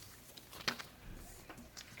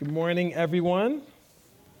Good morning, everyone.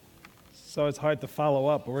 So it's hard to follow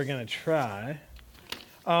up, but we're going to try.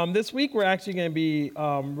 This week, we're actually going to be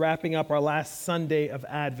wrapping up our last Sunday of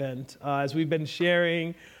Advent. As we've been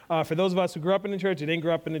sharing, for those of us who grew up in the church or didn't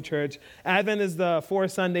grow up in the church, Advent is the 4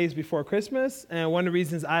 Sundays before Christmas. And one of the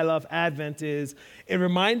reasons I love Advent is it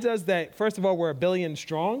reminds us that, first of all, we're 1 billion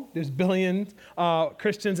strong. There's billions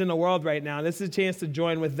Christians in the world right now. This is a chance to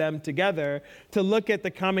join with them together to look at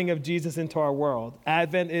the coming of Jesus into our world.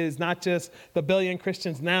 Advent is not just the billion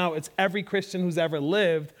Christians now, it's every Christian who's ever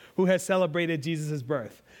lived who has celebrated Jesus'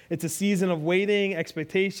 birth. It's a season of waiting,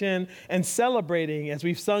 expectation, and celebrating, as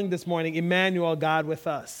we've sung this morning, Emmanuel, God with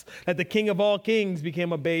us. That the King of all kings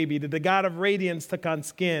became a baby, that the God of radiance took on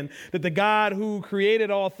skin, that the God who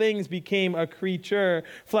created all things became a creature,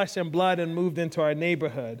 flesh and blood, and moved into our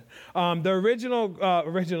neighborhood.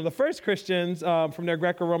 The first Christians from their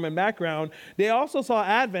Greco-Roman background, they also saw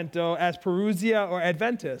Advent, though, as Parousia or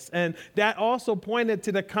Adventus, and that also pointed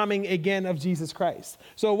to the coming again of Jesus Christ.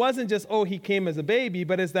 So it wasn't just, he came as a baby,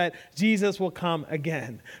 but it's that Jesus will come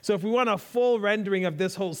again. So if we want a full rendering of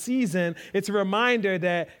this whole season, it's a reminder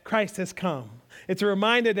that Christ has come. It's a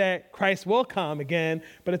reminder that Christ will come again,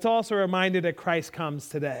 but it's also a reminder that Christ comes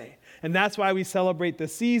today. And that's why we celebrate the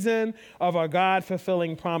season of our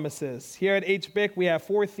God-fulfilling promises. Here at HBIC, we have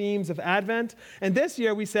 4 themes of Advent. And this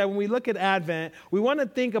year, we said when we look at Advent, we want to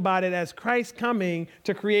think about it as Christ coming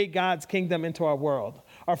to create God's kingdom into our world.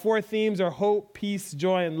 Our 4 themes are hope, peace,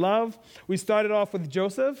 joy, and love. We started off with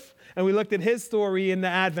Joseph, and we looked at his story in the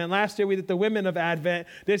Advent. Last year, we did the women of Advent.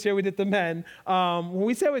 This year, we did the men. When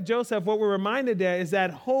we say with Joseph, what we're reminded there is that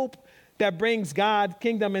hope that brings God's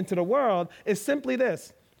kingdom into the world is simply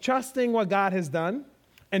this: trusting what God has done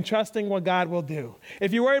and trusting what God will do.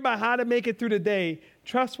 If you're worried about how to make it through the day,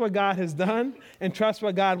 trust what God has done and trust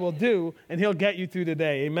what God will do, and he'll get you through the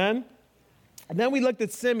day. Amen? And then we looked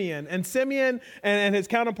at Simeon, and Simeon and his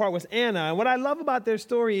counterpart was Anna. And what I love about their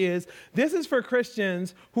story is this is for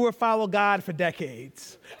Christians who have followed God for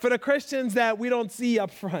decades, for the Christians that we don't see up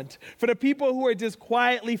front, for the people who are just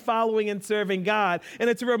quietly following and serving God. And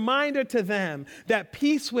it's a reminder to them that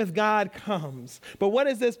peace with God comes. But what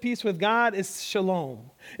is this peace with God? It's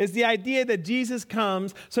shalom. It's the idea that Jesus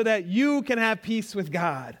comes so that you can have peace with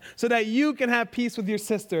God, so that you can have peace with your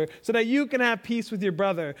sister, so that you can have peace with your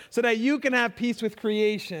brother, so that you can have peace with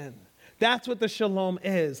creation. That's what the shalom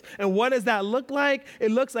is. And what does that look like?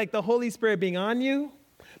 It looks like the Holy Spirit being on you,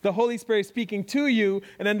 the Holy Spirit speaking to you,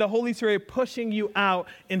 and then the Holy Spirit pushing you out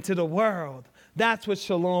into the world. That's what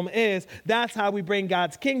shalom is. That's how we bring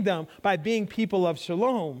God's kingdom, by being people of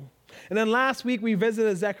shalom. And then last week, we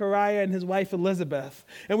visited Zechariah and his wife Elizabeth.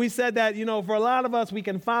 And we said that, for a lot of us, we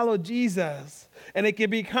can follow Jesus, and it can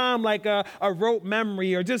become like a rote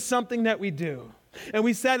memory or just something that we do. And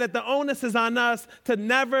we said that the onus is on us to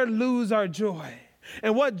never lose our joy.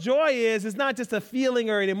 And what joy is not just a feeling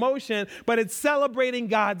or an emotion, but it's celebrating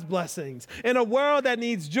God's blessings. In a world that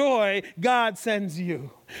needs joy, God sends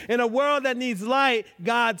you. In a world that needs light,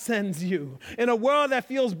 God sends you. In a world that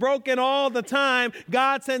feels broken all the time,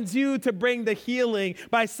 God sends you to bring the healing.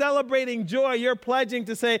 By celebrating joy, you're pledging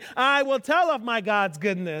to say, I will tell of my God's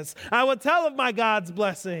goodness. I will tell of my God's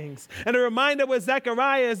blessings. And a reminder with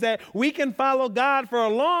Zechariah is that we can follow God for a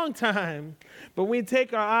long time, but when we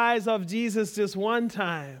take our eyes off Jesus just one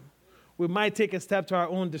time, we might take a step to our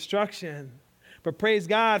own destruction. But praise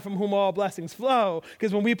God, from whom all blessings flow,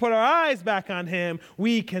 because when we put our eyes back on him,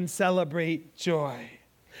 we can celebrate joy.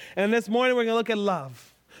 And this morning, we're going to look at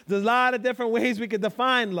love. There's a lot of different ways we could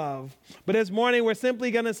define love. But this morning, we're simply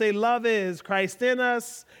going to say love is Christ in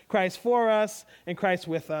us, Christ for us, and Christ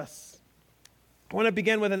with us. I want to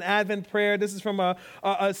begin with an Advent prayer. This is from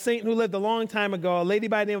a saint who lived a long time ago, a lady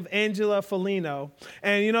by the name of Angela Foligno.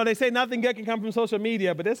 And, they say nothing good can come from social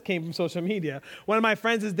media, but this came from social media. One of my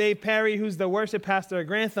friends is Dave Perry, who's the worship pastor at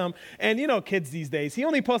Grantham. And, kids these days, he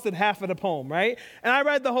only posted half of the poem, right? And I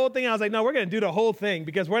read the whole thing. I was like, no, we're going to do the whole thing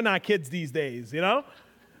because we're not kids these days,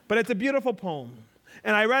 But it's a beautiful poem.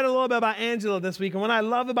 And I read a little bit about Angela this week, and what I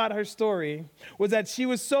love about her story was that she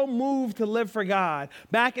was so moved to live for God.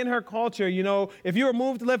 Back in her culture, if you were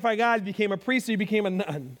moved to live for God, you became a priest or you became a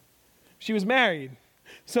nun. She was married.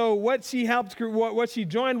 So what she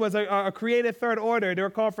joined was a created third order. They were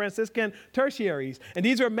called Franciscan tertiaries. And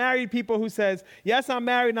these were married people who says, yes, I'm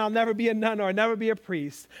married and I'll never be a nun or I'll never be a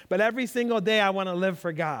priest, but every single day I want to live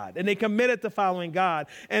for God. And they committed to following God.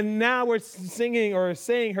 And now we're singing or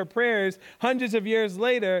saying her prayers hundreds of years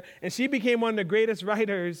later, and she became one of the greatest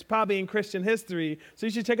writers probably in Christian history. So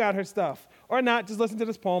you should check out her stuff. Or not, just listen to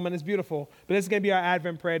this poem, and it's beautiful. But this is going to be our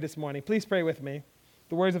Advent prayer this morning. Please pray with me.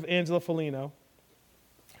 The words of Angela Foligno.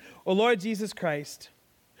 O Lord Jesus Christ,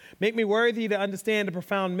 Make me worthy to understand the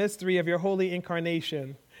profound mystery of your holy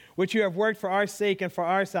incarnation, which you have worked for our sake and for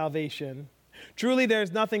our salvation. Truly, there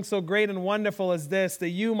is nothing so great and wonderful as this, that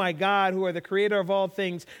you, my God, who are the creator of all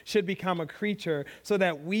things, should become a creature, so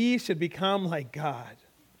that we should become like God.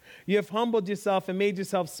 You have humbled yourself and made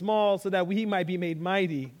yourself small, so that we might be made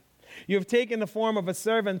mighty. You have taken the form of a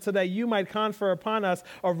servant, so that you might confer upon us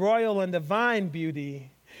a royal and divine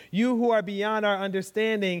beauty. You who are beyond our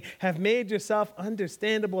understanding have made yourself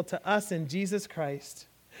understandable to us in Jesus Christ.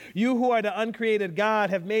 You who are the uncreated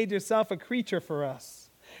God have made yourself a creature for us.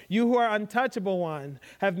 You who are untouchable one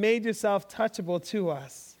have made yourself touchable to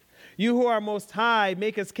us. You who are most high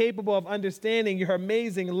make us capable of understanding your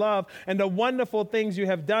amazing love and the wonderful things you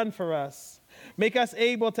have done for us. Make us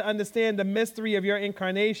able to understand the mystery of your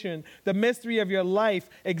incarnation, the mystery of your life,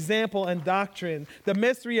 example, and doctrine, the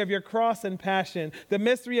mystery of your cross and passion, the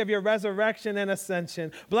mystery of your resurrection and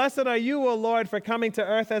ascension. Blessed are you, O Lord, for coming to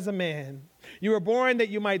earth as a man. You were born that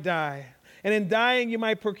you might die, and in dying you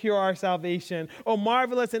might procure our salvation. O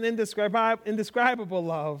marvelous and indescribable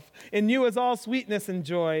love! In you is all sweetness and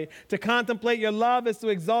joy. To contemplate your love is to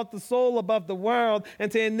exalt the soul above the world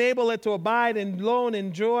and to enable it to abide alone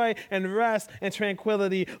in joy and rest and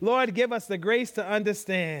tranquility. Lord, give us the grace to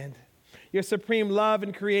understand your supreme love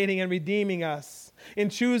in creating and redeeming us, in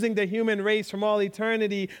choosing the human race from all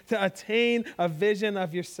eternity to attain a vision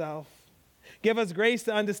of yourself. Give us grace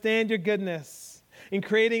to understand your goodness, in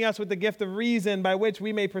creating us with the gift of reason by which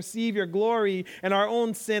we may perceive your glory and our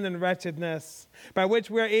own sin and wretchedness, by which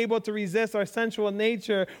we are able to resist our sensual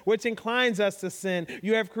nature, which inclines us to sin.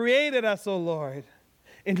 You have created us, O Lord,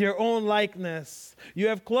 in your own likeness. You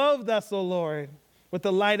have clothed us, O Lord, with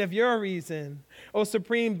the light of your reason. O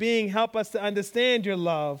Supreme Being, help us to understand your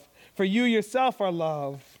love, for you yourself are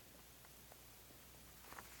love.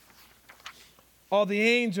 All the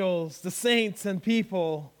angels, the saints, and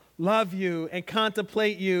people love you and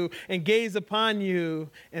contemplate you and gaze upon you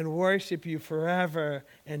and worship you forever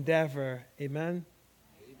and ever. Amen?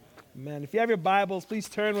 Amen. If you have your Bibles, please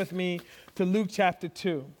turn with me to Luke chapter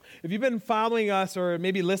 2. If you've been following us or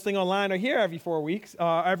maybe listening online or here every 4 weeks,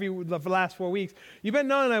 the last 4 weeks, you've been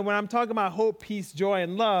knowing that when I'm talking about hope, peace, joy,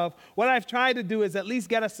 and love, what I've tried to do is at least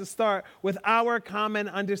get us to start with our common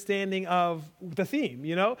understanding of the theme,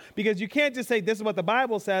 Because you can't just say this is what the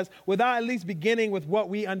Bible says without at least beginning with what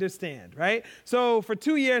we understand, right? So for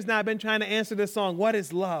 2 years now, I've been trying to answer this song, What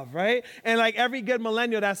is Love, right? And like every good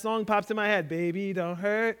millennial, that song pops in my head, Baby, don't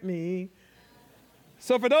hurt me.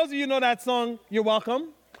 So for those of you who know that song, you're welcome.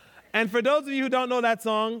 And for those of you who don't know that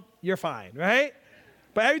song, you're fine, right?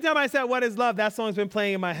 But every time I said, what is love, that song's been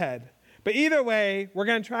playing in my head. But either way, we're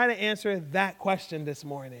going to try to answer that question this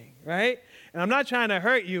morning, right? And I'm not trying to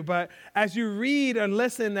hurt you, but as you read or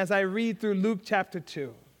listen as I read through Luke chapter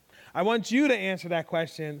 2, I want you to answer that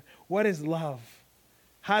question, what is love?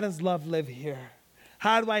 How does love live here?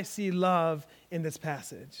 How do I see love in this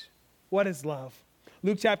passage? What is love?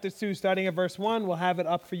 Luke chapter 2, starting at verse 1, we'll have it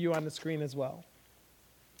up for you on the screen as well.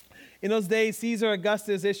 In those days, Caesar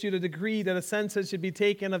Augustus issued a decree that a census should be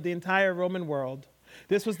taken of the entire Roman world.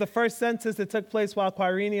 This was the first census that took place while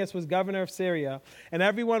Quirinius was governor of Syria, and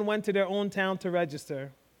everyone went to their own town to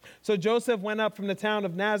register. So Joseph went up from the town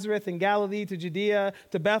of Nazareth in Galilee to Judea,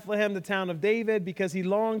 to Bethlehem, the town of David, because he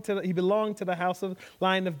belonged to the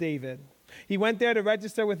line of David. He went there to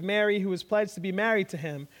register with Mary, who was pledged to be married to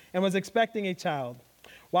him, and was expecting a child.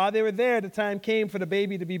 While they were there, the time came for the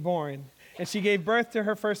baby to be born, and she gave birth to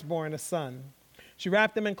her firstborn, a son. She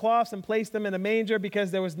wrapped him in cloths and placed him in a manger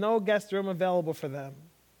because there was no guest room available for them.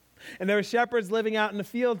 And there were shepherds living out in the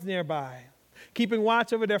fields nearby, keeping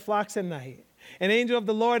watch over their flocks at night. An angel of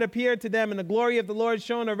the Lord appeared to them, and the glory of the Lord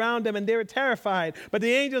shone around them, and they were terrified. But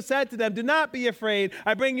the angel said to them, do not be afraid.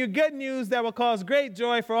 I bring you good news that will cause great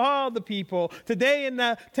joy for all the people. Today in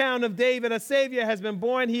the town of David, a Savior has been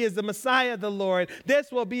born. He is the Messiah, the Lord.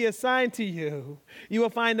 This will be a sign to you. You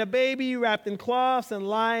will find a baby wrapped in cloths and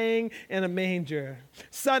lying in a manger.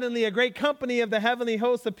 Suddenly, a great company of the heavenly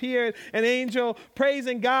hosts appeared, an angel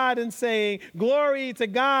praising God and saying, glory to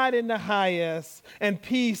God in the highest, and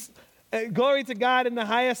peace. Glory to God in the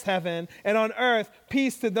highest heaven, and on earth,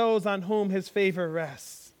 peace to those on whom his favor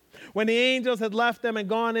rests. When the angels had left them and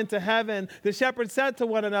gone into heaven, the shepherds said to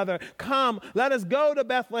one another, come, let us go to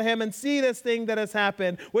Bethlehem and see this thing that has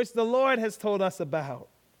happened, which the Lord has told us about.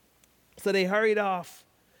 So they hurried off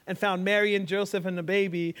and found Mary and Joseph and the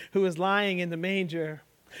baby who was lying in the manger.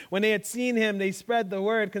 When they had seen him, they spread the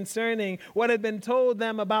word concerning what had been told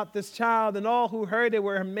them about this child, and all who heard it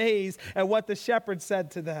were amazed at what the shepherds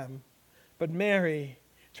said to them. But Mary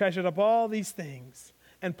treasured up all these things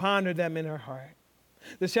and pondered them in her heart.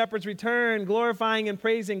 The shepherds returned, glorifying and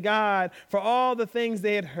praising God for all the things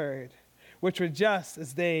they had heard, which were just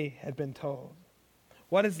as they had been told.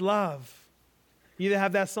 What is love? You either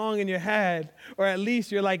have that song in your head, or at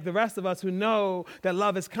least you're like the rest of us who know that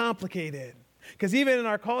love is complicated. Because even in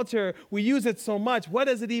our culture, we use it so much. What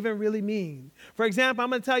does it even really mean? For example,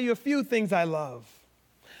 I'm going to tell you a few things I love.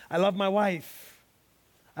 I love my wife.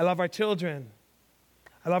 I love our children.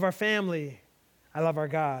 I love our family. I love our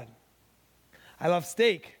God. I love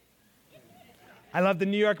steak. I love the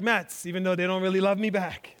New York Mets, even though they don't really love me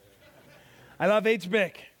back. I love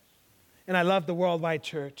HBIC. And I love the Worldwide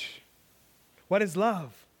Church. What is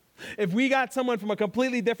love? If we got someone from a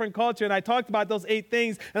completely different culture and I talked about those 8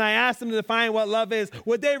 things and I asked them to define what love is,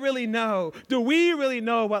 would they really know? Do we really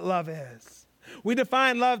know what love is? We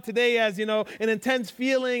define love today as, an intense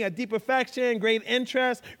feeling, a deep affection, great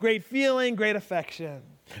interest, great feeling, great affection.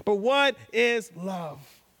 But what is love?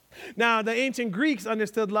 Now, the ancient Greeks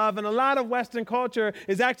understood love, and a lot of Western culture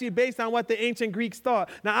is actually based on what the ancient Greeks thought.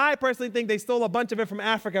 Now, I personally think they stole a bunch of it from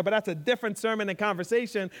Africa, but that's a different sermon and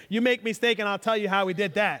conversation. You make me steak, and I'll tell you how we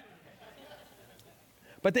did that.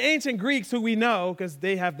 But the ancient Greeks, who we know, because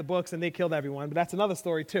they have the books and they killed everyone, but that's another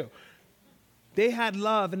story too. They had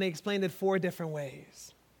love, and they explained it 4 different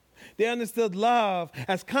ways. They understood love,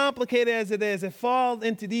 as complicated as it is, it falls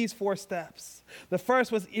into these 4 steps. The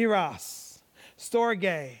first was eros,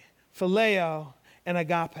 storge, phileo, and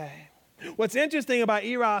agape. What's interesting about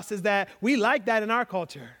eros is that we like that in our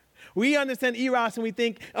culture. We understand eros and we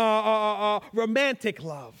think romantic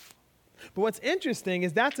love. But what's interesting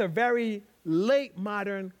is that's a very late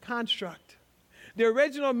modern construct. The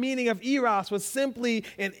original meaning of eros was simply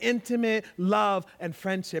an intimate love and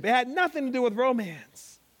friendship. It had nothing to do with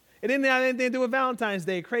romance. It didn't have anything to do with Valentine's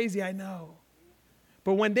Day. Crazy, I know.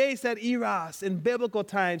 But when they said eros in biblical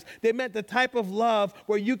times, they meant the type of love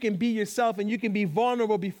where you can be yourself and you can be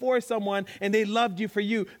vulnerable before someone and they loved you for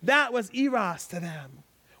you. That was eros to them.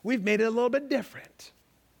 We've made it a little bit different.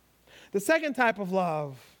 The second type of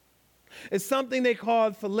love is something they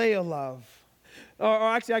called phileo love. Or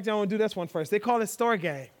actually, I want to do this one first. They call it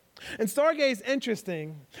storge. And storge is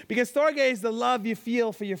interesting because storge is the love you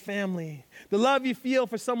feel for your family, the love you feel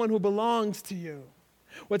for someone who belongs to you.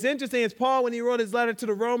 What's interesting is Paul, when he wrote his letter to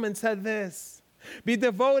the Romans, said this: be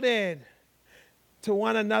devoted to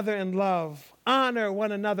one another in love. Honor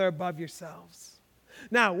one another above yourselves.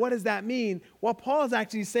 Now, what does that mean? What Paul's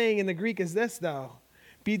actually saying in the Greek is this, though.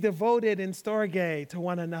 Be devoted in storge to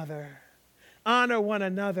one another. Honor one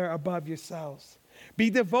another above yourselves. Be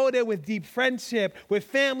devoted with deep friendship, with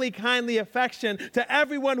family kindly affection to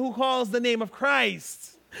everyone who calls the name of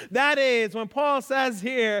Christ. That is, when Paul says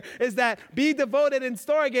here is that be devoted in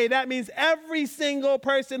storge, that means every single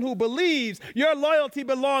person who believes, your loyalty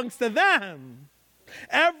belongs to them.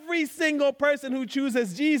 Every single person who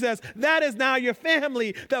chooses Jesus, that is now your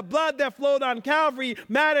family. The blood that flowed on Calvary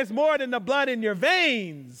matters more than the blood in your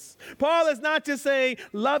veins. Paul is not just saying,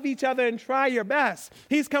 love each other and try your best.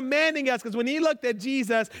 He's commanding us, because when he looked at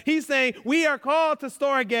Jesus, he's saying, we are called to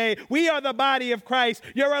storge. We are the body of Christ.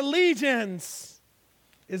 Your allegiance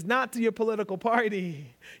is not to your political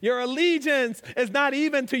party. Your allegiance is not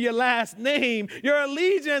even to your last name. Your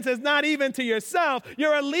allegiance is not even to yourself.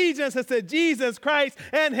 Your allegiance is to Jesus Christ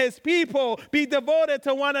and his people. Be devoted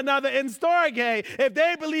to one another in storge. If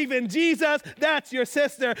they believe in Jesus, that's your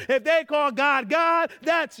sister. If they call God God,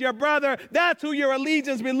 that's your brother. That's who your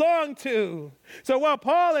allegiance belongs to. So what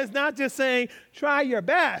Paul is not just saying, try your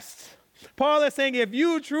best. Paul is saying, if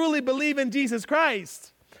you truly believe in Jesus Christ,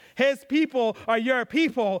 his people are your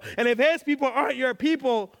people. And if his people aren't your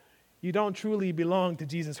people, you don't truly belong to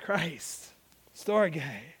Jesus Christ. Storge.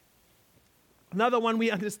 Another one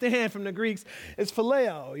we understand from the Greeks is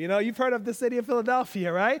phileo. You've heard of the city of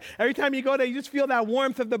Philadelphia, right? Every time you go there, you just feel that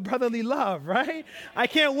warmth of the brotherly love, right? I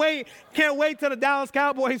can't wait till the Dallas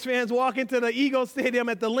Cowboys fans walk into the Eagles Stadium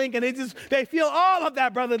at the Link and they feel all of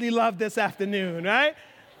that brotherly love this afternoon, right?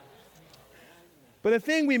 But the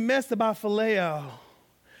thing we missed about phileo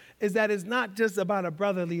is that it's not just about a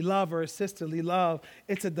brotherly love or a sisterly love,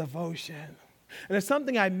 it's a devotion. And there's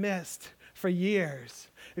something I missed for years.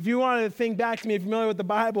 If you wanted to think back to me, if you're familiar with the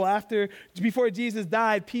Bible, before Jesus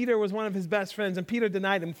died, Peter was one of his best friends, and Peter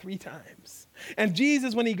denied him 3 times. And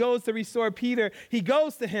Jesus, when he goes to restore Peter, he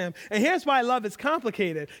goes to him. And here's why love is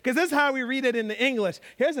complicated, because this is how we read it in the English.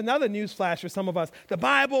 Here's another news flash for some of us. The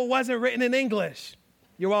Bible wasn't written in English.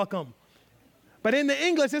 You're welcome. But in the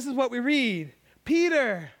English, this is what we read.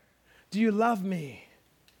 Peter, do you love me?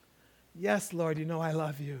 Yes, Lord, you know I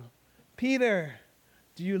love you. Peter,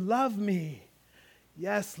 do you love me?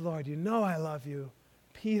 Yes, Lord, you know I love you.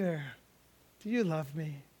 Peter, do you love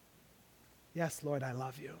me? Yes, Lord, I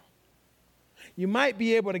love you. You might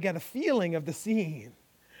be able to get a feeling of the scene,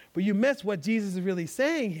 but you miss what Jesus is really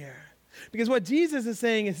saying here. Because what Jesus is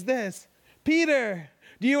saying is this: Peter,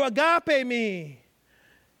 do you agape me?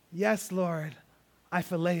 Yes, Lord, I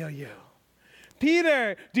phileo you.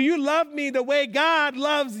 Peter, do you love me the way God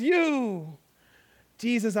loves you?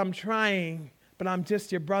 Jesus, I'm trying, but I'm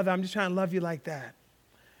just your brother. I'm just trying to love you like that.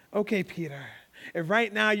 Okay, Peter, if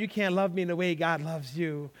right now you can't love me the way God loves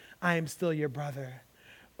you, I am still your brother.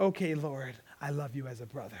 Okay, Lord, I love you as a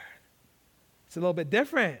brother. It's a little bit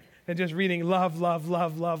different than just reading love, love,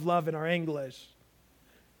 love, love, love in our English.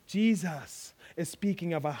 Jesus is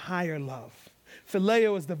speaking of a higher love.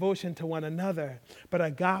 Phileo is devotion to one another, but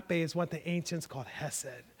agape is what the ancients called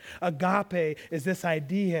hesed. Agape is this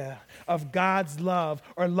idea of God's love,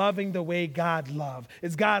 or loving the way God loved.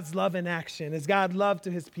 It's God's love in action. It's God's love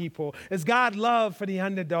to his people. It's God's love for the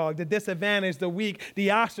underdog, the disadvantaged, the weak,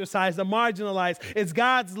 the ostracized, the marginalized. It's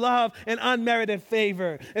God's love and unmerited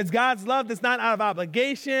favor. It's God's love that's not out of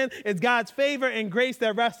obligation. It's God's favor and grace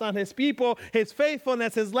that rests on his people, his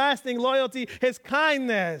faithfulness, his lasting loyalty, his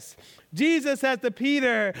kindness. Jesus said to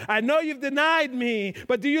Peter, I know you've denied me,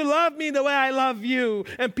 but do you love me the way I love you?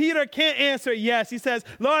 And Peter can't answer yes. He says,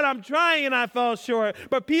 Lord, I'm trying and I fell short.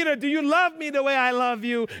 But Peter, do you love me the way I love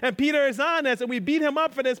you? And Peter is honest, and we beat him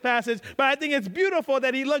up for this passage, but I think it's beautiful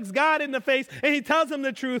that he looks God in the face and he tells him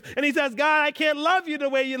the truth. And he says, God, I can't love you the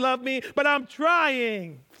way you love me, but I'm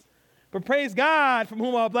trying. But praise God, from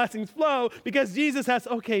whom all blessings flow, because Jesus says,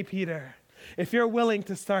 okay, Peter, if you're willing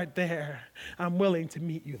to start there, I'm willing to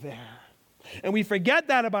meet you there. And we forget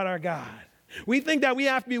that about our God. We think that we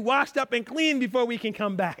have to be washed up and clean before we can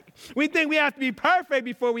come back. We think we have to be perfect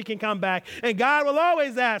before we can come back. And God will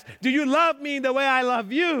always ask, do you love me the way I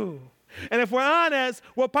love you? And if we're honest,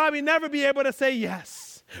 we'll probably never be able to say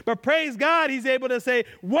yes. But praise God, he's able to say,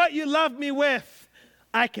 what you love me with,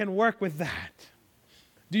 I can work with that.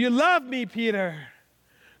 Do you love me, Peter?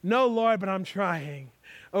 No, Lord, but I'm trying.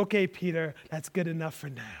 Okay, Peter, that's good enough for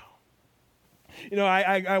now. You know,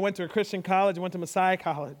 I went to a Christian college. I went to Messiah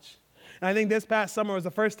College. And I think this past summer was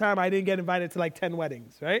the first time I didn't get invited to like 10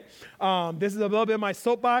 weddings, right? This is a little bit of my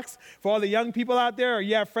soapbox for all the young people out there, or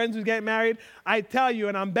you have friends who get married. I tell you,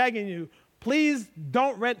 and I'm begging you, please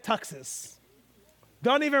don't rent tuxes.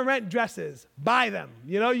 Don't even rent dresses. Buy them.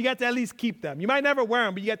 You know, you get to at least keep them. You might never wear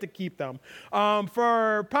them, but you get to keep them.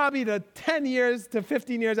 For probably the 10 years to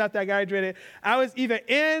 15 years after I graduated, I was either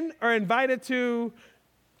in or invited to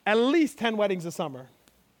at least 10 weddings a summer.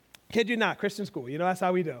 Kid you not, Christian school. You know, that's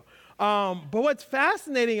how we do. But what's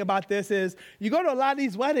fascinating about this is you go to a lot of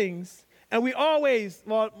these weddings, and we always,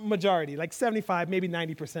 well, majority, like 75, maybe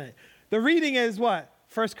 90%. The reading is what?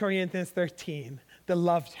 1 Corinthians 13, the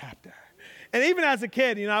love chapter. And even as a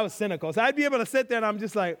kid, you know, I was cynical. So I'd be able to sit there, and I'm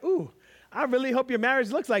just like, ooh, I really hope your marriage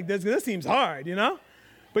looks like this, because this seems hard, you know?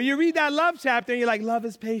 But you read that love chapter, and you're like, love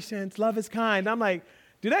is patient, love is kind. I'm like,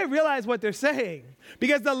 do they realize what they're saying?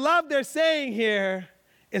 Because the love they're saying here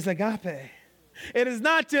is agape. It is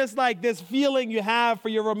not just like this feeling you have for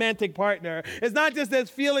your romantic partner. It's not just this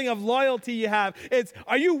feeling of loyalty you have. It's,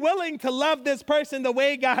 are you willing to love this person the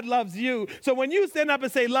way God loves you? So when you stand up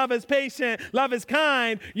and say love is patient, love is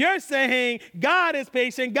kind, you're saying God is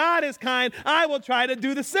patient, God is kind, I will try to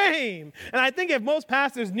do the same. And I think if most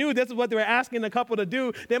pastors knew this is what they were asking the couple to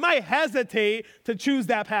do, they might hesitate to choose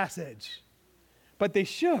that passage. But they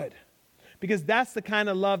should, because that's the kind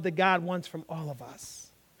of love that God wants from all of us.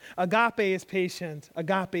 Agape is patient.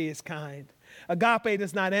 Agape is kind. Agape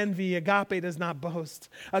does not envy. Agape does not boast.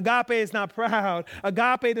 Agape is not proud.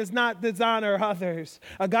 Agape does not dishonor others.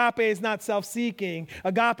 Agape is not self-seeking.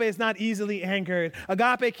 Agape is not easily angered.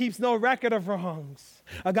 Agape keeps no record of wrongs.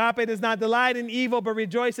 Agape does not delight in evil, but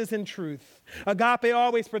rejoices in truth. Agape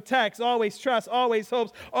always protects, always trusts, always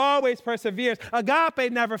hopes, always perseveres.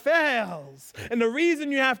 Agape never fails. And the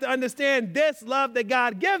reason you have to understand this love that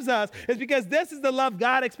God gives us is because this is the love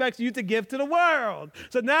God expects you to give to the world.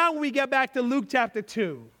 So now when we get back to Luke chapter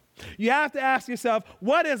 2, you have to ask yourself,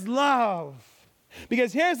 what is love?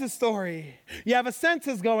 Because here's the story. You have a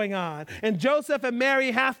census going on, and Joseph and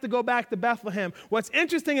Mary have to go back to Bethlehem. What's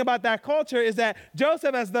interesting about that culture is that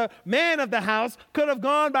Joseph, as the man of the house, could have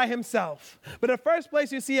gone by himself. But the first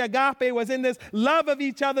place you see agape was in this love of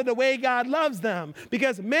each other the way God loves them.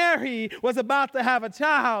 Because Mary was about to have a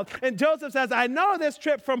child, and Joseph says, I know this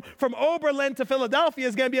trip from Oberlin to Philadelphia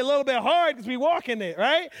is going to be a little bit hard because we walk in it,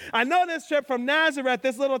 right? I know this trip from Nazareth,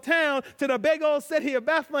 this little town, to the big old city of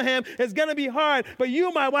Bethlehem is going to be hard. But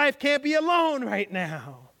you, my wife, can't be alone right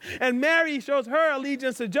now. And Mary shows her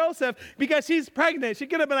allegiance to Joseph because she's pregnant. She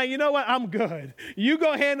could have been like, you know what, I'm good. You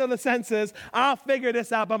go handle the census. I'll figure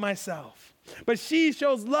this out by myself. But she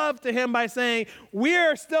shows love to him by saying,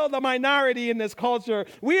 we're still the minority in this culture.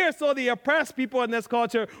 We are still the oppressed people in this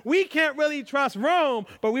culture. We can't really trust Rome,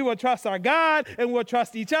 but we will trust our God and we'll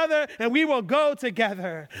trust each other and we will go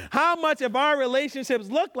together. How much of our relationships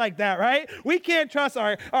look like that, right? We can't trust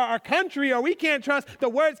our country, or we can't trust the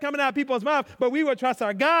words coming out of people's mouths, but we will trust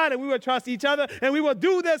our God and we will trust each other and we will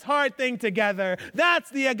do this hard thing together. That's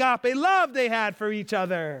the agape love they had for each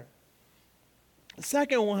other. The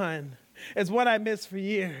second one is what I missed for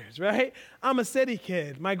years, right? I'm a city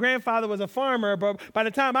kid. My grandfather was a farmer, but by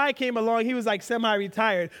the time I came along, he was like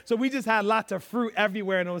semi-retired. So we just had lots of fruit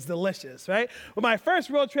everywhere, and it was delicious, right? But my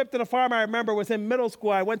first real trip to the farm, I remember, was in middle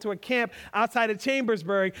school. I went to a camp outside of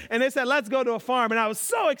Chambersburg, and they said, let's go to a farm. And I was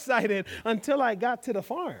so excited until I got to the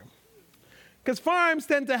farm. Because farms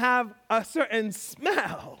tend to have a certain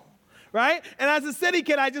smell, right? And as a city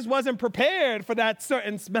kid, I just wasn't prepared for that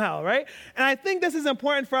certain smell, right? And I think this is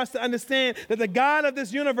important for us to understand that the God of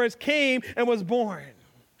this universe came and was born.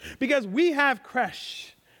 Because we have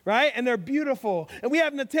creche, right? And they're beautiful. And we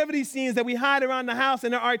have nativity scenes that we hide around the house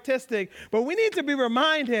and they're artistic. But we need to be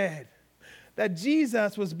reminded that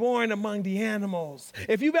Jesus was born among the animals.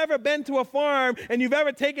 If you've ever been to a farm and you've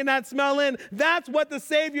ever taken that smell in, that's what the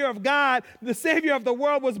Savior of God, the Savior of the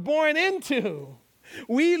world, was born into.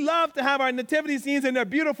 We love to have our nativity scenes, and they're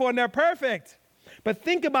beautiful and they're perfect. But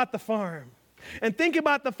think about the farm. And think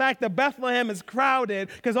about the fact that Bethlehem is crowded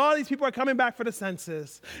because all these people are coming back for the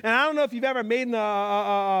census. And I don't know if you've ever made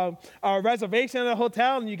a reservation at a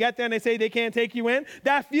hotel and you get there and they say they can't take you in.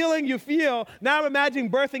 That feeling you feel, now imagine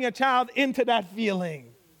birthing a child into that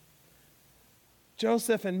feeling.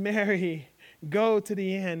 Joseph and Mary go to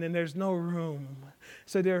the inn and there's no room.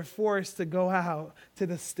 So they're forced to go out to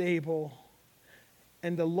the stable.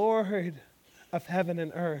 And the Lord of heaven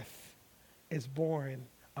and earth is born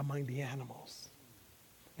among the animals.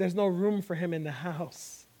 There's no room for him in the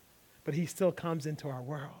house, but he still comes into our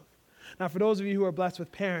world. Now, for those of you who are blessed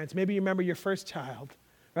with parents, maybe you remember your first child,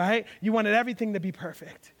 right? You wanted everything to be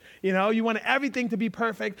perfect. You wanted everything to be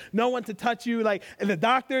perfect, no one to touch you. Like, and the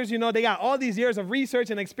doctors, they got all these years of research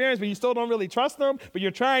and experience, but you still don't really trust them, but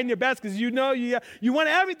you're trying your best because you want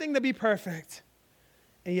everything to be perfect.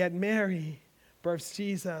 And yet Mary births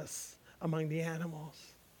Jesus among the animals.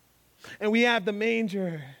 And we have the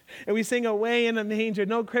manger, and we sing away in a manger,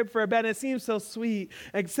 no crib for a bed. It seems so sweet,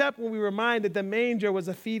 except when we remind that the manger was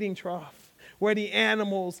a feeding trough where the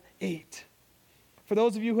animals ate. For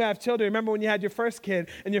those of you who have children, remember when you had your first kid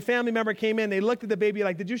and your family member came in, they looked at the baby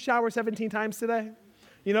like, did you shower 17 times today?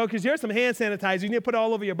 Because here's some hand sanitizer. You need to put it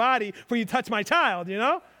all over your body before you touch my child,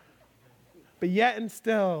 But yet and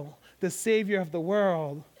still, the Savior of the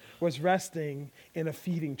world was resting in a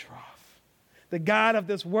feeding trough. The God of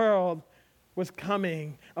this world was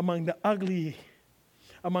coming among the ugly,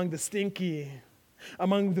 among the stinky,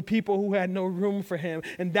 among the people who had no room for him,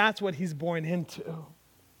 and that's what he's born into.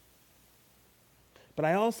 But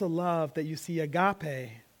I also love that you see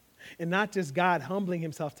agape, and not just God humbling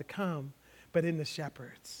himself to come, but in the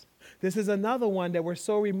shepherds. This is another one that we're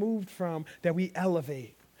so removed from that we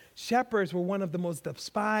elevate. Shepherds were one of the most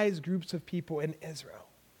despised groups of people in Israel.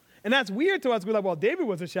 And that's weird to us. We're like, well, David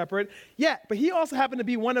was a shepherd. Yeah, but he also happened to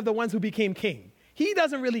be one of the ones who became king. He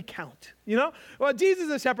doesn't really count, Well, Jesus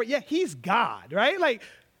is a shepherd. Yeah, he's God, right? Like,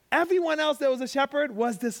 everyone else that was a shepherd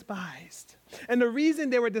was despised. And the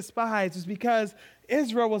reason they were despised is because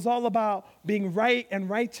Israel was all about being right and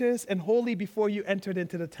righteous and holy before you entered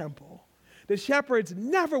into the temple. The shepherds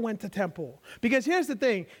never went to temple. Because here's the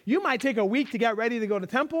thing. You might take a week to get ready to go to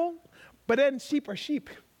temple, but then sheep are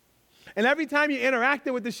sheep. And every time you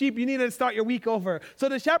interacted with the sheep, you needed to start your week over. So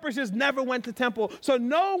the shepherds just never went to temple. So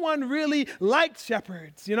no one really liked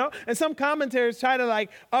shepherds, And some commentators try to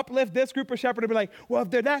uplift this group of shepherds and be like, well, if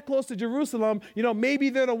they're that close to Jerusalem, maybe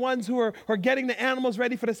they're the ones who are getting the animals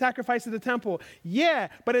ready for the sacrifice of the temple. Yeah,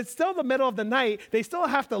 but it's still the middle of the night. They still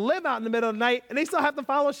have to live out in the middle of the night, and they still have to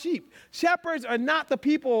follow sheep. Shepherds are not the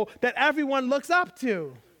people that everyone looks up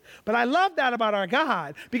to. But I love that about our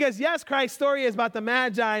God, because yes, Christ's story is about the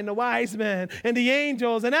Magi and the wise men and the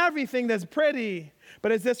angels and everything that's pretty,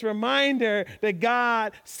 but it's this reminder that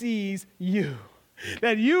God sees you.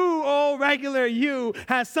 That you, oh regular you,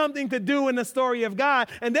 has something to do in the story of God.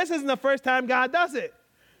 And this isn't the first time God does it.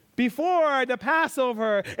 Before the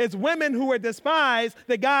Passover, it's women who were despised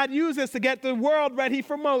that God uses to get the world ready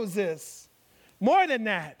for Moses. More than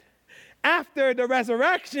that. After the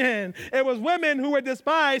resurrection, it was women who were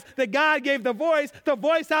despised that God gave the voice to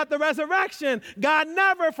voice out the resurrection. God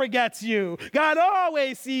never forgets you. God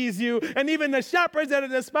always sees you. And even the shepherds that are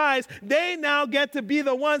despised, they now get to be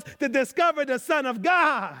the ones to discover the Son of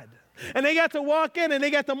God. And they got to walk in and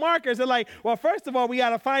they got the markers. They're like, well, first of all, we got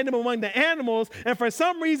to find him among the animals. And for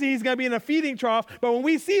some reason, he's going to be in a feeding trough. But when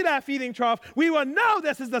we see that feeding trough, we will know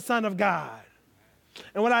this is the Son of God.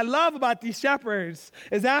 And what I love about these shepherds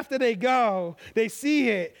is after they go, they see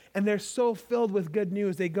it, and they're so filled with good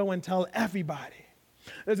news, they go and tell everybody.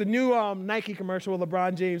 There's a new Nike commercial with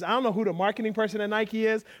LeBron James. I don't know who the marketing person at Nike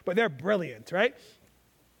is, but they're brilliant, right?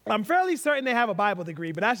 I'm fairly certain they have a Bible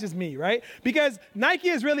degree, but that's just me, right? Because Nike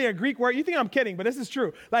is really a Greek word. You think I'm kidding, but this is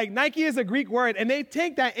true. Like, Nike is a Greek word, and they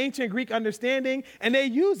take that ancient Greek understanding, and they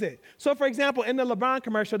use it. So, for example, in the LeBron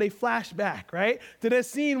commercial, they flash back, right, to this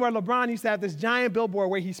scene where LeBron used to have this giant billboard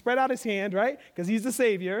where he spread out his hand, right, because he's the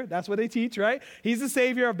savior. That's what they teach, right? He's the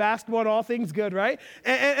savior of basketball and all things good, right?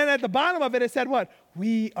 And at the bottom of it, it said what?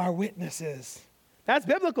 We are witnesses. That's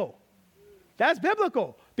biblical. That's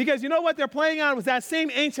biblical. Because you know what they're playing on was that same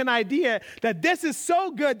ancient idea that this is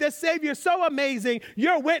so good, this Savior is so amazing,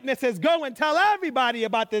 your witnesses go and tell everybody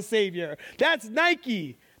about this Savior. That's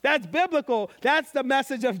Nike. That's biblical. That's the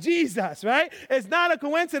message of Jesus, right? It's not a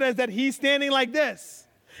coincidence that he's standing like this.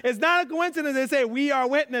 It's not a coincidence they say we are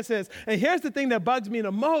witnesses. And here's the thing that bugs me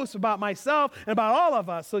the most about myself and about all of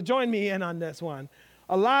us. So join me in on this one.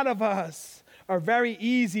 A lot of us are very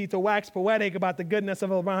easy to wax poetic about the goodness of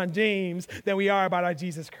LeBron James than we are about our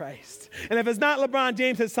Jesus Christ. And if it's not LeBron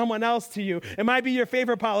James, it's someone else to you. It might be your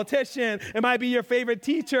favorite politician. It might be your favorite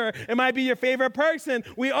teacher. It might be your favorite person.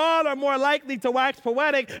 We all are more likely to wax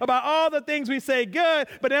poetic about all the things we say good,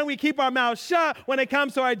 but then we keep our mouths shut when it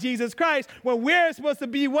comes to our Jesus Christ, when we're supposed to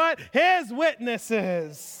be what? His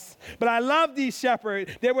witnesses. But I love these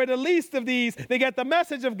shepherds. They were the least of these. They get the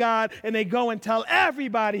message of God, and they go and tell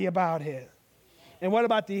everybody about it. And what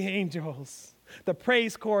about the angels? The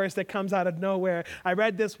praise chorus that comes out of nowhere. I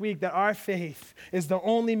read this week that our faith is the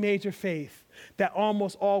only major faith that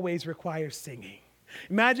almost always requires singing.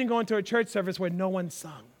 Imagine going to a church service where no one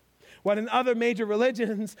sung. Well, in other major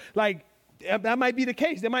religions, like, that might be the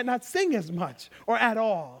case. They might not sing as much or at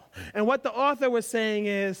all. And what the author was saying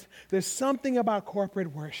is there's something about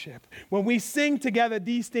corporate worship. When we sing together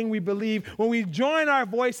these things we believe, when we join our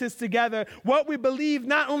voices together, what we believe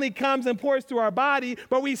not only comes and pours through our body,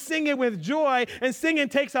 but we sing it with joy, and singing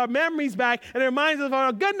takes our memories back and it reminds us of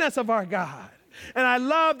our goodness of our God. And I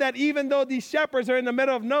love that even though these shepherds are in the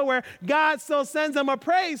middle of nowhere, God still sends them a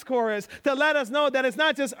praise chorus to let us know that it's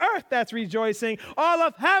not just earth that's rejoicing, all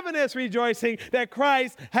of heaven is rejoicing that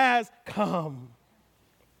Christ has come.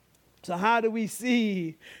 So how do we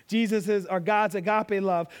see Jesus' or God's agape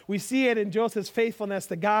love? We see it in Joseph's faithfulness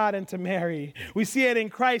to God and to Mary. We see it in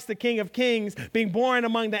Christ, the King of Kings, being born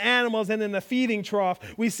among the animals and in the feeding trough.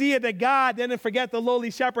 We see it that God didn't forget the lowly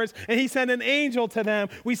shepherds and he sent an angel to them.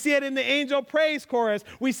 We see it in the angel praise chorus.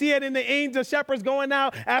 We see it in the angel shepherds going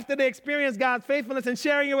out after they experience God's faithfulness and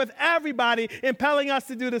sharing it with everybody, impelling us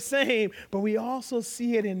to do the same. But we also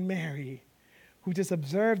see it in Mary, who just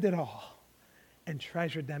observed it all and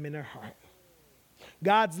treasured them in her heart.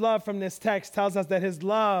 God's love from this text tells us that his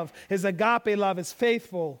love, his agape love, is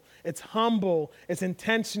faithful, it's humble, it's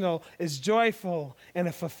intentional, it's joyful, and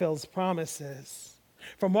it fulfills promises.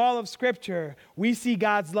 From all of Scripture, we see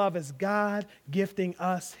God's love as God gifting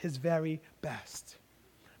us his very best.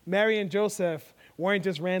 Mary and Joseph weren't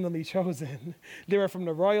just randomly chosen. They were from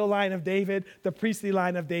the royal line of David, the priestly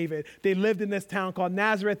line of David. They lived in this town called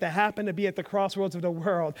Nazareth that happened to be at the crossroads of the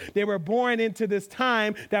world. They were born into this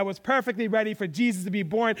time that was perfectly ready for Jesus to be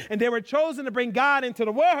born, and they were chosen to bring God into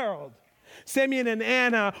the world. Simeon and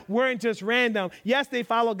Anna weren't just random. Yes, they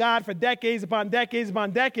followed God for decades upon decades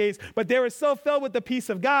upon decades, but they were so filled with the peace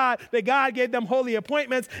of God that God gave them holy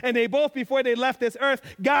appointments, and they both, before they left this earth,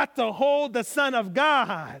 got to hold the Son of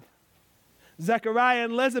God. Zechariah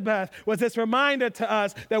and Elizabeth was this reminder to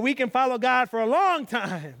us that we can follow God for a long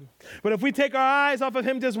time. But if we take our eyes off of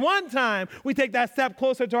him just one time, we take that step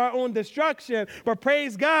closer to our own destruction. But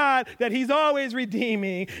praise God that he's always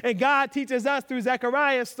redeeming. And God teaches us through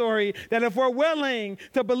Zechariah's story that if we're willing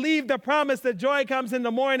to believe the promise that joy comes in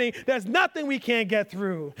the morning, there's nothing we can't get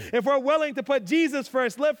through. If we're willing to put Jesus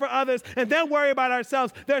first, live for others, and then worry about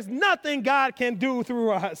ourselves, there's nothing God can do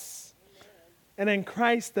through us. And in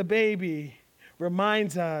Christ the baby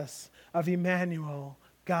reminds us of Emmanuel,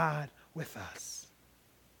 God with us.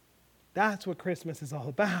 That's what Christmas is all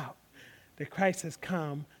about, that Christ has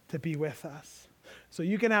come to be with us. So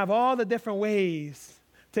you can have all the different ways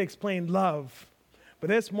to explain love, but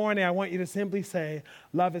this morning I want you to simply say,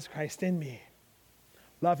 love is Christ in me.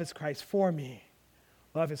 Love is Christ for me.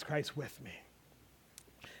 Love is Christ with me.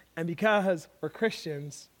 And because we're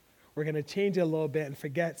Christians, we're going to change it a little bit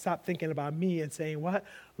and stop thinking about me and saying what?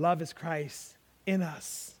 Love is Christ in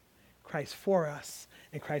us, Christ for us,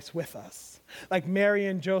 and Christ with us. Like Mary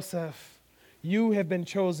and Joseph, you have been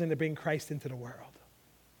chosen to bring Christ into the world.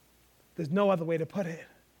 There's no other way to put it.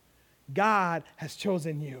 God has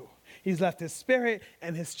chosen you. He's left his spirit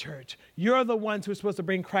and his church. You're the ones who are supposed to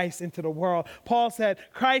bring Christ into the world. Paul said,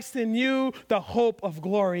 Christ in you, the hope of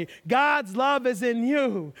glory. God's love is in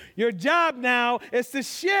you. Your job now is to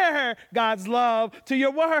share God's love to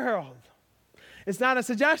your world. It's not a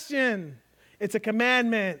suggestion. It's a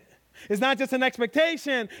commandment. It's not just an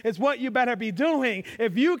expectation. It's what you better be doing.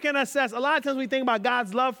 If you can assess, a lot of times we think about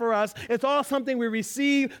God's love for us, it's all something we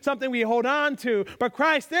receive, something we hold on to. But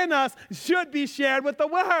Christ in us should be shared with the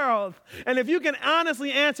world. And if you can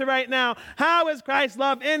honestly answer right now, how is Christ's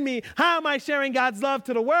love in me? How am I sharing God's love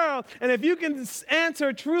to the world? And if you can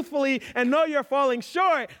answer truthfully and know you're falling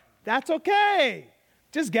short, that's okay.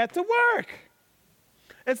 Just get to work.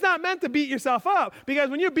 It's not meant to beat yourself up,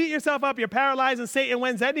 because when you beat yourself up, you're paralyzed and Satan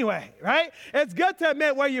wins anyway, right? It's good to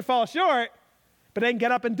admit where you fall short, but then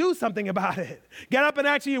get up and do something about it. Get up and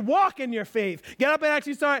actually walk in your faith. Get up and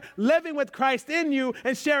actually start living with Christ in you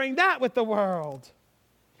and sharing that with the world.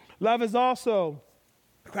 Love is also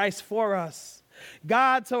Christ for us.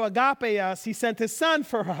 God so agape us, he sent his son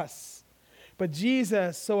for us. But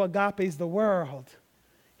Jesus so agapes the world,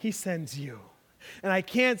 he sends you. And I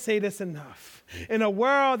can't say this enough. In a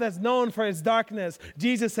world that's known for its darkness,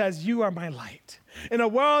 Jesus says, you are my light. In a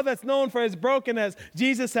world that's known for its brokenness,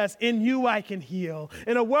 Jesus says, in you I can heal.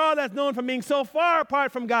 In a world that's known for being so far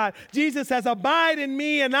apart from God, Jesus says, abide in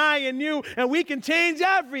me and I in you, and we can change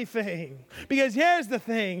everything. Because here's the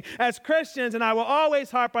thing, as Christians, and I will always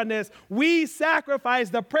harp on this, we sacrifice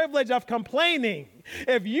the privilege of complaining.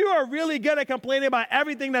 If you are really good at complaining about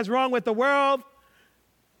everything that's wrong with the world,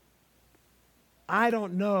 I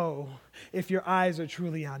don't know if your eyes are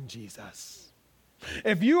truly on Jesus.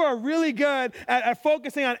 If you are really good at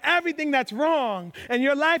focusing on everything that's wrong, and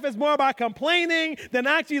your life is more about complaining than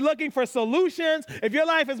actually looking for solutions, if your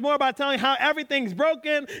life is more about telling how everything's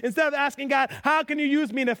broken instead of asking God, how can you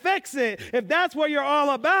use me to fix it? If that's what you're all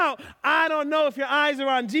about, I don't know if your eyes are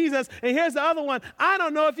on Jesus. And here's the other one. I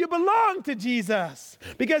don't know if you belong to Jesus,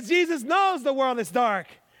 because Jesus knows the world is dark.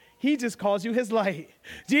 He just calls you his light.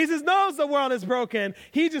 Jesus knows the world is broken.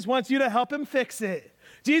 He just wants you to help him fix it.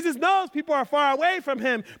 Jesus knows people are far away from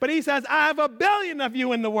him, but he says, I have 1 billion of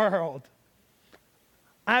you in the world.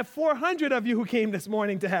 I have 400 of you who came this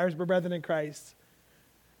morning to Harrisburg Brethren in Christ.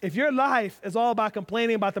 If your life is all about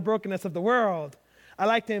complaining about the brokenness of the world, I'd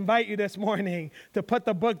like to invite you this morning to put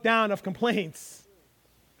the book down of complaints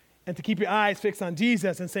and to keep your eyes fixed on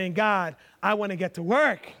Jesus and saying, God, I want to get to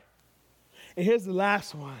work. And here's the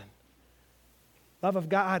last one. Love of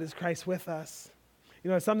God is Christ with us.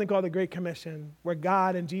 You know, it's something called the Great Commission, where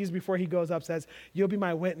God and Jesus, before he goes up, says, you'll be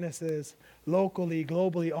my witnesses locally,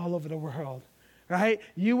 globally, all over the world, right?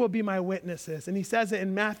 You will be my witnesses. And he says it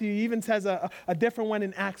in Matthew. He even says a different one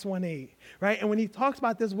in Acts 1:8, right? And when he talks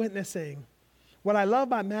about this witnessing, what I love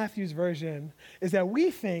about Matthew's version is that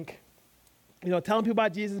we think, you know, telling people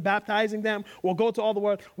about Jesus, baptizing them, will go to all the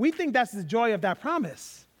world. We think that's the joy of that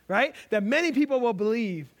promise, right? That many people will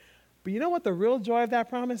believe. But you know what the real joy of that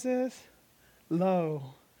promise is?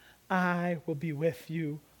 Lo, I will be with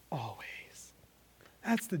you always.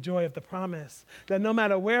 That's the joy of the promise. That no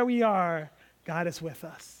matter where we are, God is with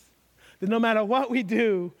us. That no matter what we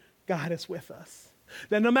do, God is with us.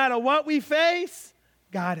 That no matter what we face,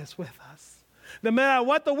 God is with us. No matter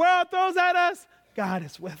what the world throws at us, God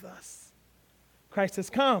is with us. Christ has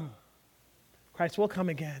come. Christ will come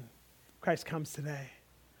again. Christ comes today.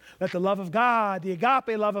 Let the love of God, the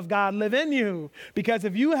agape love of God, live in you. Because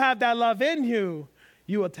if you have that love in you,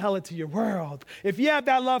 you will tell it to your world. If you have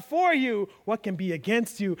that love for you, what can be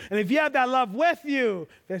against you? And if you have that love with you,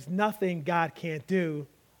 there's nothing God can't do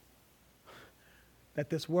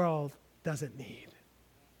that this world doesn't need.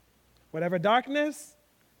 Whatever darkness,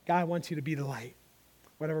 God wants you to be the light.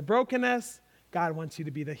 Whatever brokenness, God wants you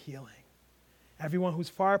to be the healing. Everyone who's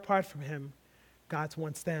far apart from him, God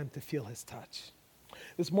wants them to feel his touch.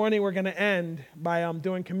 This morning, we're going to end by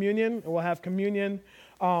doing communion. We'll have communion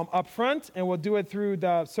up front, and we'll do it through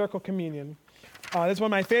the circle communion. This is one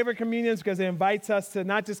of my favorite communions because it invites us to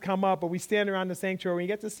not just come up, but we stand around the sanctuary and we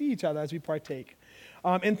get to see each other as we partake.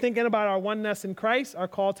 In thinking about our oneness in Christ, our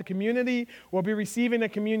call to community, we'll be receiving the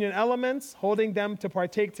communion elements, holding them to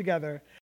partake together.